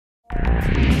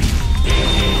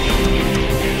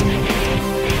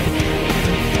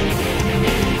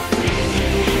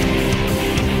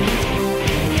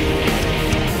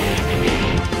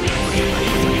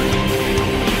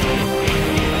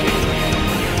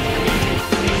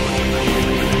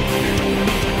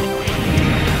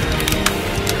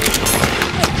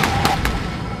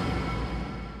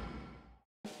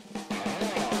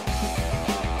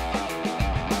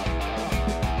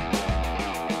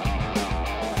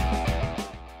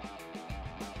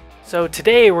So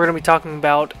today we're going to be talking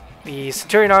about the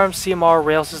Centurion Arms CMR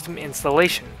Rail System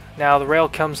installation. Now the rail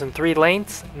comes in 3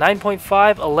 lengths,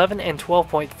 9.5, 11, and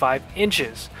 12.5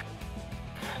 inches.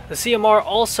 The CMR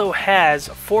also has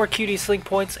 4 QD sling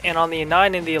points, and on the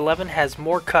 9 and the 11 has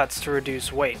more cuts to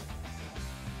reduce weight.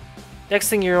 Next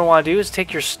thing you're going to want to do is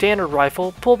take your standard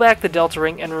rifle, pull back the delta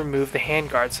ring, and remove the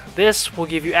handguards. This will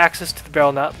give you access to the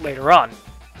barrel nut later on.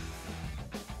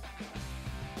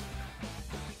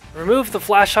 Remove the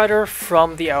flash hider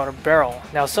from the outer barrel.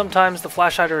 Now sometimes the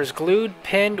flash hider is glued,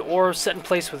 pinned, or set in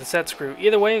place with a set screw.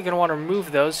 Either way, you're going to want to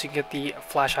remove those so you can get the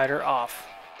flash hider off.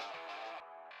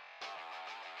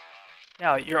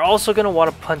 Now you're also going to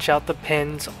want to punch out the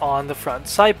pins on the front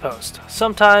side post.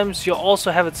 Sometimes you'll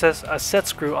also have a set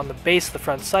screw on the base of the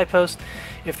front side post.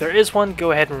 If there is one,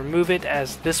 go ahead and remove it,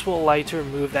 as this will allow you to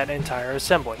remove that entire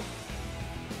assembly.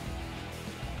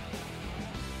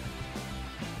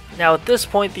 Now at this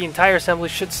point, the entire assembly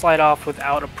should slide off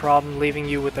without a problem, leaving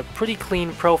you with a pretty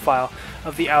clean profile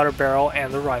of the outer barrel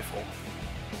and the rifle.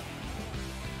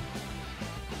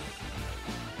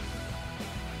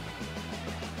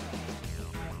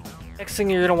 Next thing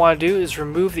you're going to want to do is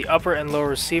remove the upper and lower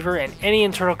receiver and any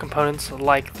internal components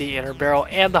like the inner barrel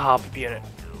and the hop-up unit.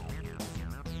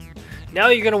 Now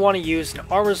you're going to want to use an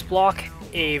armor's block,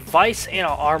 a vise, and an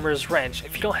armor's wrench.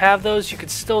 If you don't have those, you could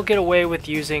still get away with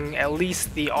using at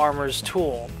least the armor's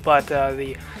tool, but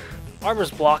the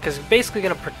armor's block is basically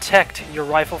going to protect your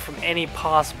rifle from any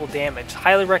possible damage.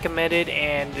 Highly recommended,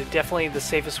 and definitely the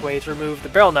safest way to remove the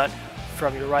barrel nut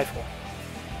from your rifle.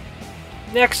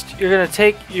 Next, you're going to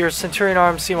take your Centurion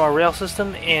Arms CMR Rail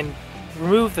system and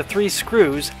remove the 3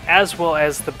 screws as well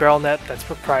as the barrel nut that's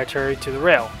proprietary to the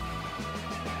rail.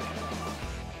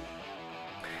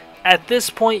 At this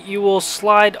point, you will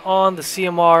slide on the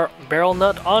CMR barrel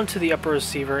nut onto the upper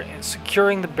receiver and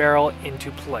securing the barrel into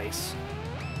place.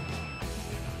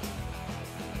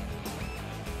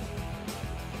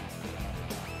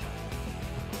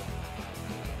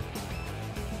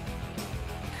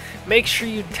 Make sure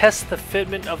you test the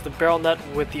fitment of the barrel nut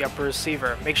with the upper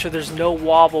receiver. Make sure there's no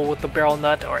wobble with the barrel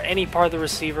nut or any part of the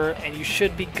receiver, and you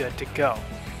should be good to go.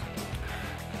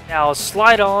 Now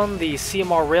slide on the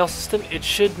CMR rail system. It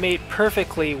should mate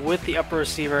perfectly with the upper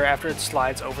receiver after it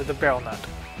slides over the barrel nut.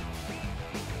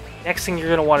 Next thing you're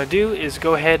going to want to do is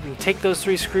go ahead and take those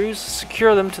 3 screws,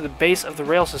 secure them to the base of the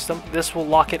rail system. This will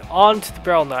lock it onto the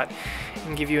barrel nut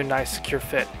and give you a nice secure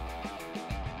fit.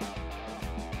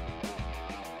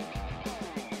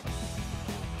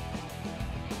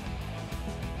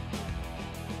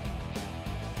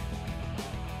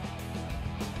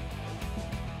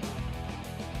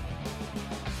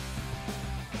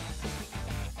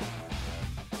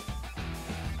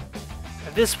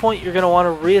 At this point, you're going to want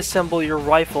to reassemble your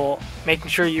rifle, making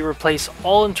sure you replace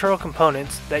all internal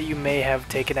components that you may have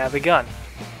taken out of the gun.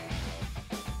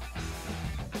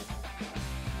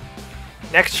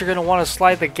 Next, you're going to want to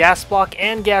slide the gas block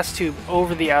and gas tube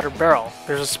over the outer barrel.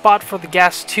 There's a spot for the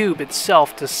gas tube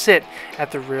itself to sit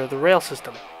at the rear of the rail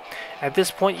system. At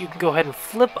this point, you can go ahead and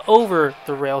flip over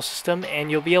the rail system and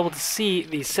you'll be able to see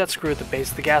the set screw at the base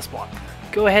of the gas block.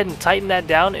 Go ahead and tighten that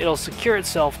down. It'll secure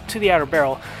itself to the outer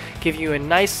barrel, giving you a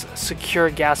nice secure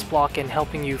gas block and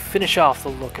helping you finish off the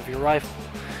look of your rifle.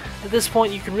 At this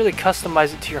point, you can really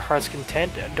customize it to your heart's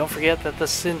content. Don't forget that the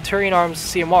Centurion Arms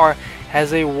CMR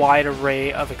has a wide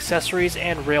array of accessories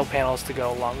and rail panels to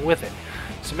go along with it.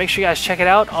 So make sure you guys check it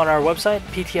out on our website,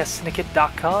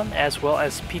 ptssyndicate.com, as well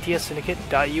as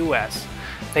ptssyndicate.us.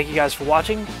 Thank you guys for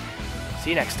watching. See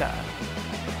you next time.